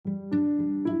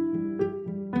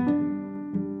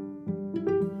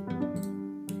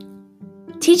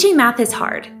Teaching math is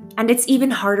hard, and it's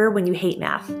even harder when you hate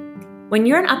math. When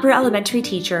you're an upper elementary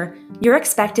teacher, you're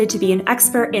expected to be an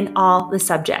expert in all the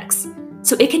subjects.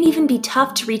 So it can even be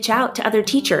tough to reach out to other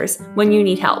teachers when you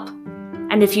need help.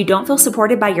 And if you don't feel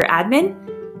supported by your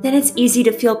admin, then it's easy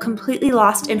to feel completely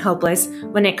lost and hopeless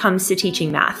when it comes to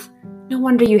teaching math. No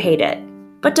wonder you hate it.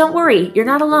 But don't worry, you're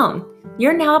not alone.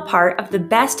 You're now a part of the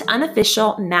best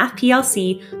unofficial math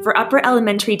PLC for upper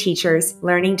elementary teachers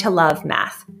learning to love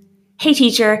math. Hey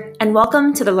teacher, and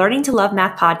welcome to the Learning to Love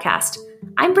Math podcast.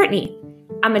 I'm Brittany.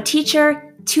 I'm a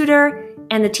teacher, tutor,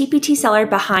 and the TPT seller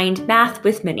behind Math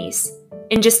with Minis.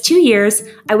 In just 2 years,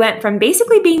 I went from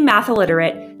basically being math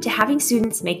illiterate to having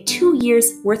students make 2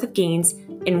 years worth of gains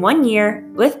in 1 year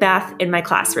with math in my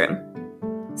classroom.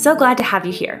 So glad to have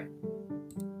you here.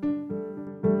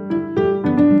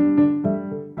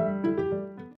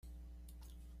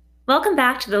 Welcome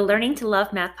back to the Learning to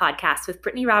Love Math podcast with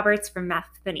Brittany Roberts from Math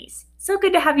with Minis. So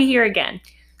good to have you here again.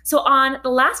 So on the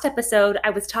last episode, I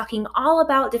was talking all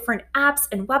about different apps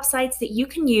and websites that you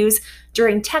can use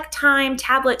during tech time,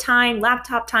 tablet time,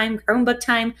 laptop time, Chromebook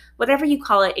time, whatever you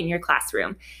call it in your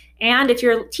classroom. And if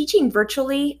you're teaching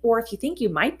virtually, or if you think you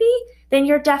might be, then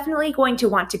you're definitely going to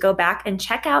want to go back and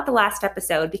check out the last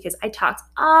episode because I talked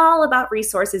all about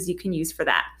resources you can use for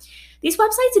that. These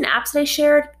websites and apps that I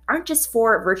shared aren't just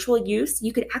for virtual use.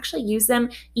 You could actually use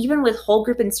them even with whole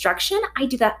group instruction. I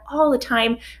do that all the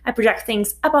time. I project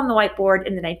things up on the whiteboard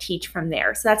and then I teach from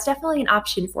there. So that's definitely an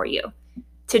option for you.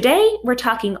 Today, we're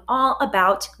talking all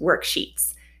about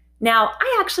worksheets. Now,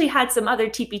 I actually had some other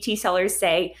TPT sellers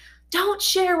say, don't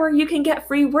share where you can get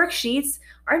free worksheets.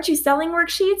 Aren't you selling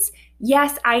worksheets?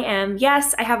 Yes, I am.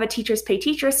 Yes, I have a Teachers Pay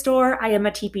Teacher store. I am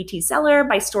a TPT seller.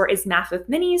 My store is Math with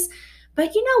Minis.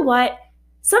 But you know what?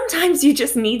 Sometimes you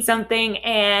just need something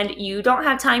and you don't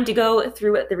have time to go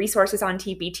through the resources on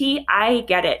TPT. I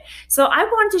get it. So I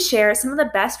wanted to share some of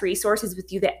the best resources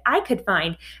with you that I could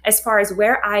find as far as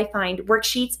where I find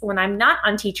worksheets when I'm not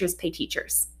on Teachers Pay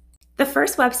Teachers. The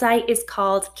first website is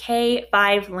called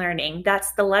K5 Learning.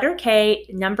 That's the letter K,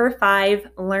 number 5,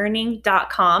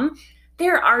 learning.com.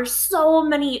 There are so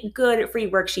many good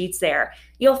free worksheets there.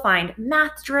 You'll find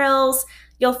math drills.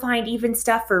 You'll find even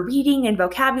stuff for reading and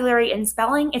vocabulary and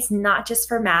spelling. It's not just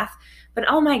for math, but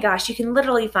oh my gosh, you can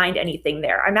literally find anything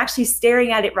there. I'm actually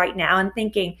staring at it right now and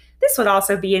thinking this would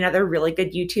also be another really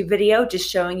good YouTube video just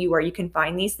showing you where you can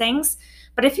find these things.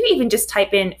 But if you even just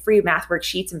type in free math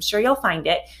worksheets, I'm sure you'll find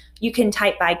it. You can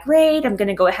type by grade. I'm going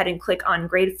to go ahead and click on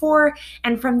grade 4.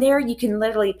 And from there, you can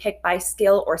literally pick by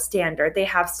skill or standard. They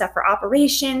have stuff for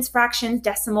operations, fractions,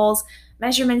 decimals,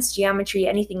 measurements, geometry,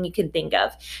 anything you can think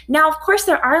of. Now, of course,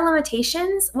 there are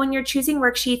limitations when you're choosing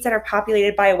worksheets that are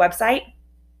populated by a website.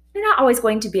 You're not always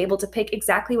going to be able to pick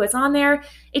exactly what's on there.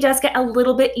 It does get a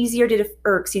little bit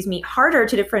harder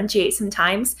to differentiate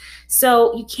sometimes.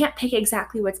 So you can't pick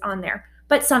exactly what's on there.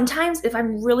 But sometimes if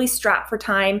I'm really strapped for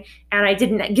time and I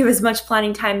didn't give as much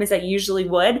planning time as I usually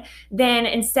would, then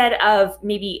instead of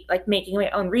maybe like making my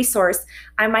own resource,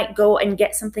 I might go and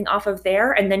get something off of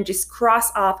there and then just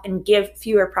cross off and give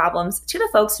fewer problems to the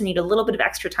folks who need a little bit of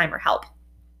extra time or help.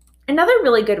 Another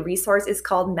really good resource is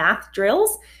called Math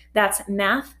Drills. That's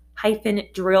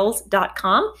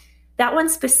math-drills.com. That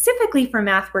one's specifically for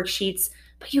math worksheets,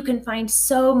 but you can find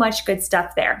so much good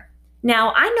stuff there.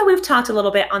 Now, I know we've talked a little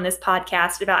bit on this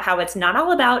podcast about how it's not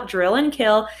all about drill and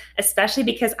kill, especially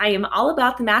because I am all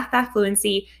about the math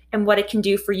fluency and what it can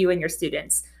do for you and your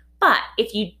students. But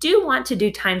if you do want to do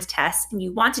times tests and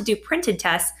you want to do printed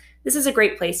tests, this is a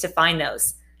great place to find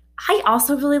those. I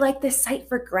also really like this site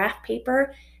for graph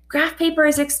paper. Graph paper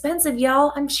is expensive,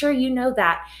 y'all. I'm sure you know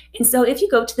that. And so if you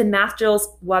go to the Math Drills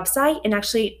website and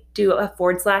actually do a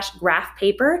 /graph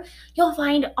paper, you'll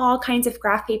find all kinds of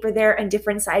graph paper there in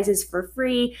different sizes for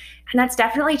free. And that's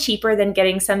definitely cheaper than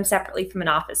getting some separately from an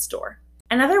office store.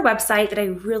 Another website that I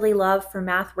really love for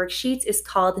math worksheets is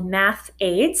called Math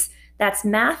Aids. That's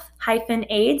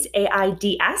math-aids,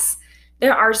 AIDS.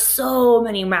 There are so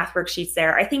many math worksheets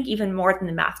there. I think even more than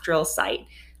the Math Drills site.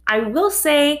 I will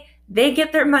say, they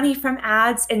get their money from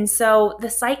ads, and so the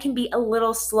site can be a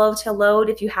little slow to load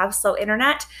if you have slow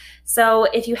internet. So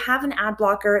if you have an ad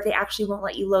blocker, they actually won't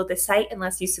let you load the site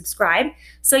unless you subscribe.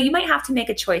 So you might have to make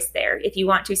a choice there if you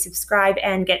want to subscribe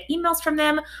and get emails from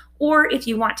them, or if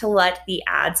you want to let the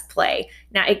ads play.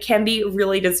 Now, it can be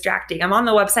really distracting. I'm on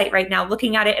the website right now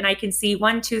looking at it, and I can see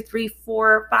 1, 2, 3,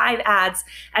 4, 5 ads,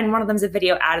 and one of them is a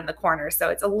video ad in the corner. So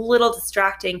it's a little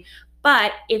distracting.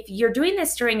 But if you're doing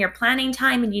this during your planning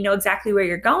time and you know exactly where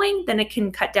you're going, then it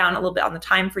can cut down a little bit on the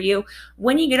time for you.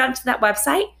 When you get onto that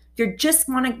website, you're just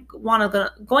going to want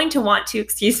to,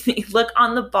 look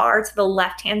on the bar to the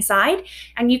left-hand side,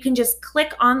 and you can just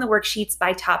click on the worksheets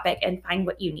by topic and find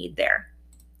what you need there.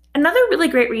 Another really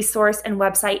great resource and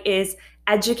website is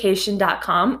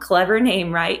education.com. Clever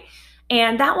name, right?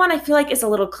 And that one I feel like is a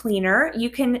little cleaner. You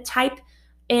can type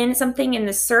in something in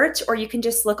the search, or you can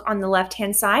just look on the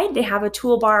left-hand side. They have a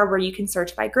toolbar where you can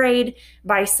search by grade,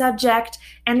 by subject,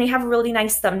 and they have really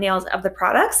nice thumbnails of the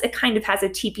products. It kind of has a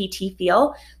TPT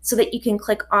feel so that you can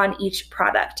click on each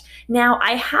product. Now,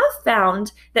 I have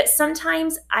found that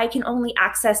sometimes I can only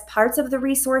access parts of the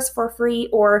resource for free,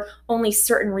 or only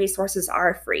certain resources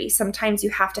are free. Sometimes you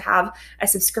have to have a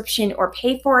subscription or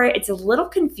pay for it. It's a little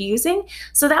confusing.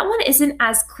 So that one isn't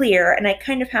as clear, and I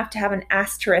kind of have to have an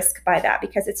asterisk by that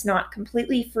because it's not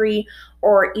completely free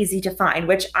or easy to find,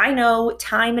 which I know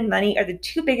time and money are the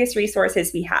two biggest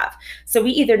resources we have. So we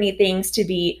either need things to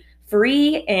be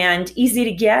free and easy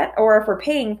to get, or if we're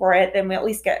paying for it, then we at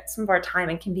least get some of our time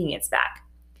and convenience back.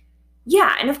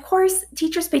 Yeah, and of course,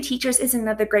 Teachers Pay Teachers is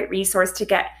another great resource to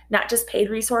get not just paid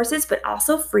resources, but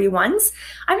also free ones.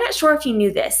 I'm not sure if you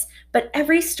knew this, but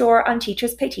every store on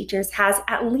Teachers Pay Teachers has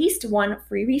at least one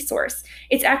free resource.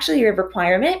 It's actually a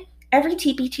requirement. Every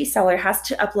TPT seller has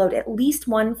to upload at least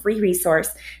one free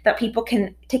resource that people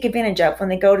can take advantage of when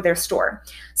they go to their store.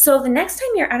 So the next time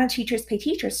you're at a Teachers Pay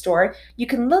Teachers store, you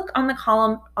can look on the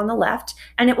column on the left,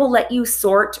 and it will let you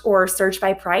sort or search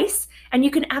by price. And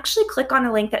you can actually click on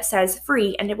a link that says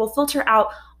free, and it will filter out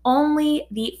only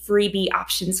the freebie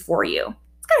options for you.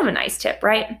 It's kind of a nice tip,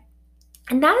 right?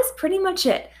 And that is pretty much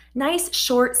it. Nice,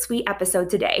 short, sweet episode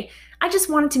today. I just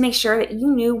wanted to make sure that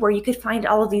you knew where you could find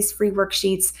all of these free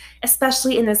worksheets,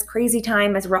 especially in this crazy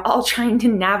time as we're all trying to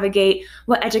navigate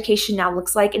what education now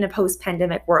looks like in a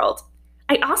post-pandemic world.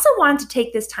 I also wanted to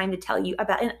take this time to tell you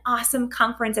about an awesome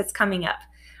conference that's coming up.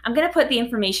 I'm going to put the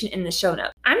information in the show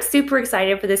notes. I'm super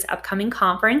excited for this upcoming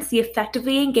conference, the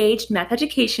Effectively Engaged Math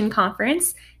Education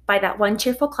Conference by That One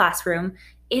Cheerful Classroom.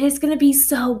 It is going to be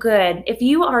so good. If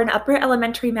you are an upper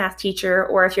elementary math teacher,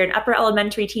 or if you're an upper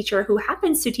elementary teacher who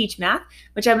happens to teach math,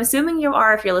 which I'm assuming you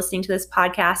are if you're listening to this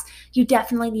podcast, you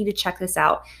definitely need to check this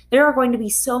out. There are going to be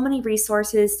so many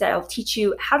resources that will teach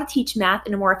you how to teach math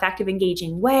in a more effective,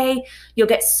 engaging way. You'll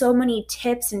get so many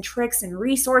tips and tricks and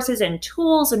resources and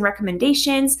tools and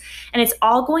recommendations, and it's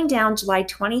all going down July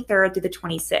 23rd through the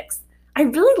 26th. I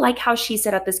really like how she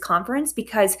set up this conference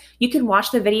because you can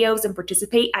watch the videos and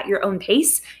participate at your own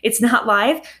pace. It's not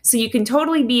live, so you can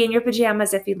totally be in your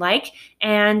pajamas if you'd like,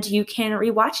 and you can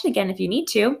rewatch it again if you need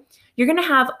to. You're going to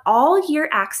have all year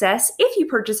access if you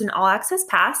purchase an all access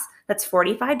pass. That's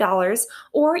 $45,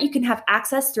 or you can have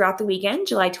access throughout the weekend,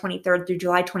 July 23rd through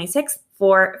July 26th,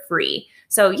 for free.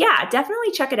 So yeah,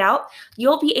 definitely check it out.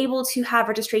 You'll be able to have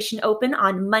registration open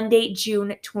on Monday,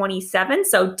 June 27th.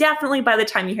 So definitely by the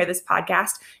time you hear this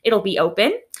podcast, it'll be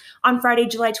open. On Friday,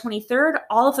 July 23rd,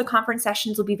 all of the conference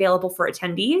sessions will be available for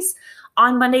attendees.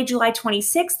 On Monday, July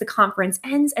 26th, the conference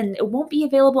ends and it won't be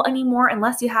available anymore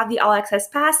unless you have the All Access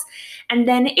Pass. And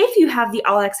then if you have the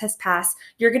All Access Pass,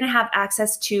 you're going to have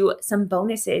access to some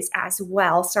bonuses as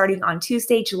well, starting on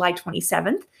Tuesday, July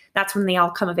 27th. That's when they all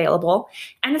come available.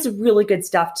 And it's really good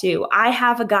stuff too. I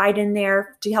have a guide in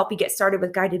there to help you get started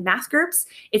with guided math groups.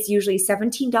 It's usually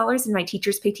 $17 in my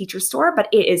Teachers Pay Teachers store, but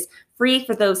it is free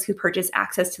for those who purchase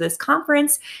access to this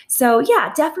conference. So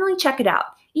yeah, definitely check it out.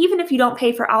 Even if you don't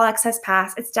pay for All Access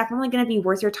Pass, it's definitely going to be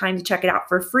worth your time to check it out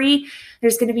for free.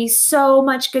 There's going to be so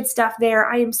much good stuff there.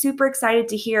 I am super excited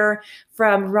to hear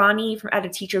from Ronnie from At a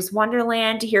Teacher's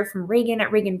Wonderland, to hear from Reagan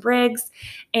at Reagan Briggs,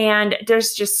 and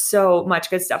there's just so much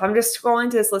good stuff. I'm just scrolling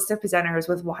to this list of presenters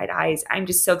with wide eyes. I'm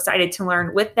just so excited to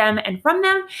learn with them and from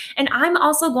them, and I'm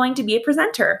also going to be a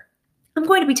presenter. I'm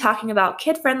going to be talking about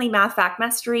kid-friendly math fact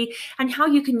mastery and how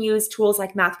you can use tools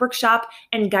like Math Workshop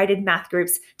and guided math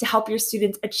groups to help your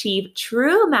students achieve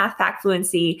true math fact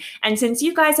fluency. And since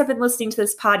you guys have been listening to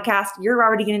this podcast, you're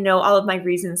already going to know all of my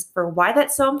reasons for why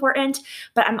that's so important.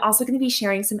 But I'm also going to be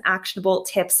sharing some actionable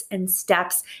tips and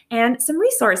steps and some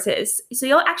resources. So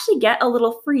you'll actually get a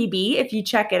little freebie if you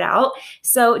check it out.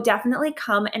 So definitely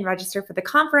come and register for the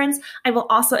conference. I will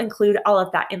also include all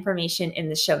of that information in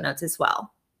the show notes as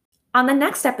well. On the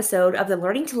next episode of the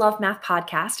Learning to Love Math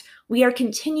podcast, we are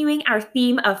continuing our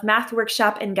theme of Math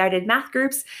Workshop and guided math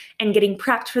groups and getting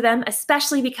prepped for them,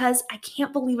 especially because I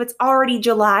can't believe it's already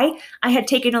July. I had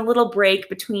taken a little break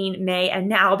between May and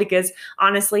now because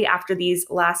honestly, after these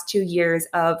last 2 years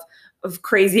of of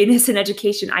craziness in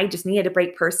education. I just needed a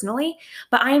break personally,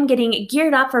 but I am getting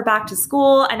geared up for back to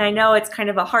school. And I know it's kind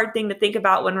of a hard thing to think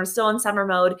about when we're still in summer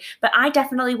mode, but I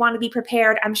definitely want to be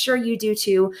prepared. I'm sure you do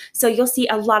too. So you'll see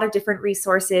a lot of different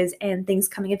resources and things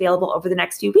coming available over the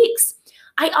next few weeks.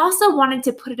 I also wanted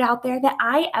to put it out there that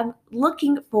I am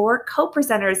looking for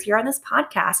co-presenters here on this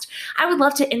podcast. I would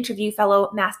love to interview fellow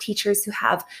math teachers who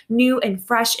have new and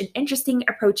fresh and interesting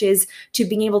approaches to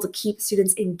being able to keep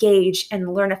students engaged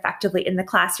and learn effectively in the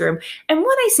classroom. And when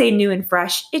I say new and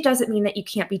fresh, it doesn't mean that you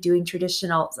can't be doing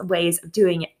traditional ways of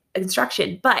doing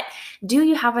instruction, but do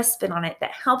you have a spin on it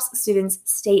that helps students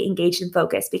stay engaged and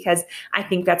focused? Because I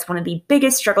think that's one of the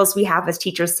biggest struggles we have as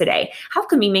teachers today. How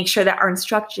can we make sure that our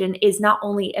instruction is not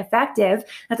only effective,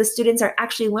 that the students are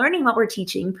actually learning what we're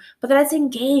teaching, but that it's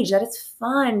engaged, that it's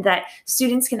fun, that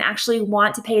students can actually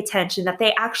want to pay attention, that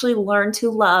they actually learn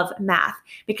to love math?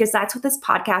 Because that's what this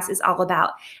podcast is all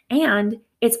about. And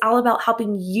it's all about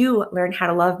helping you learn how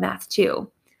to love math too.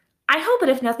 I hope that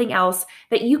if nothing else,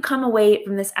 that you come away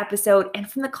from this episode and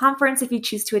from the conference, if you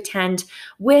choose to attend,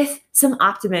 with some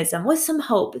optimism, with some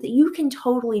hope that you can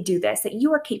totally do this, that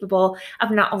you are capable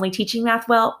of not only teaching math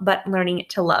well, but learning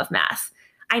to love math.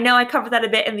 I know I covered that a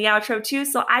bit in the outro too,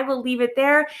 so I will leave it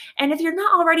there. And if you're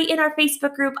not already in our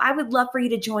Facebook group, I would love for you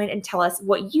to join and tell us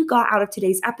what you got out of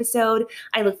today's episode.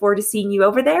 I look forward to seeing you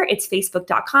over there. It's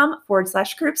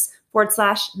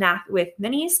facebook.com/groups/math with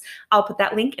minis. I'll put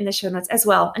that link in the show notes as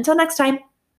well. Until next time.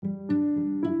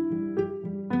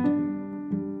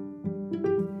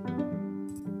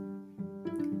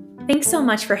 Thanks so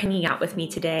much for hanging out with me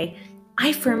today.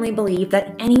 I firmly believe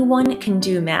that anyone can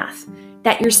do math,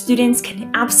 that your students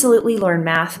can absolutely learn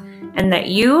math, and that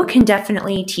you can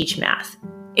definitely teach math.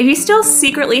 If you still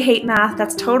secretly hate math,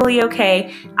 that's totally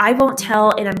okay. I won't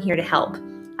tell, and I'm here to help.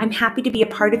 I'm happy to be a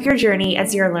part of your journey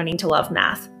as you're learning to love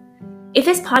math. If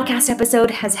this podcast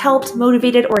episode has helped,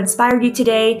 motivated, or inspired you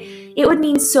today, it would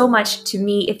mean so much to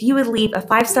me if you would leave a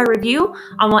 5-star review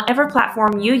on whatever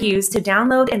platform you use to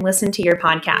download and listen to your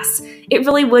podcasts. It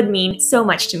really would mean so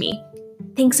much to me.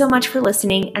 Thanks so much for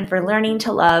listening and for learning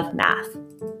to love math.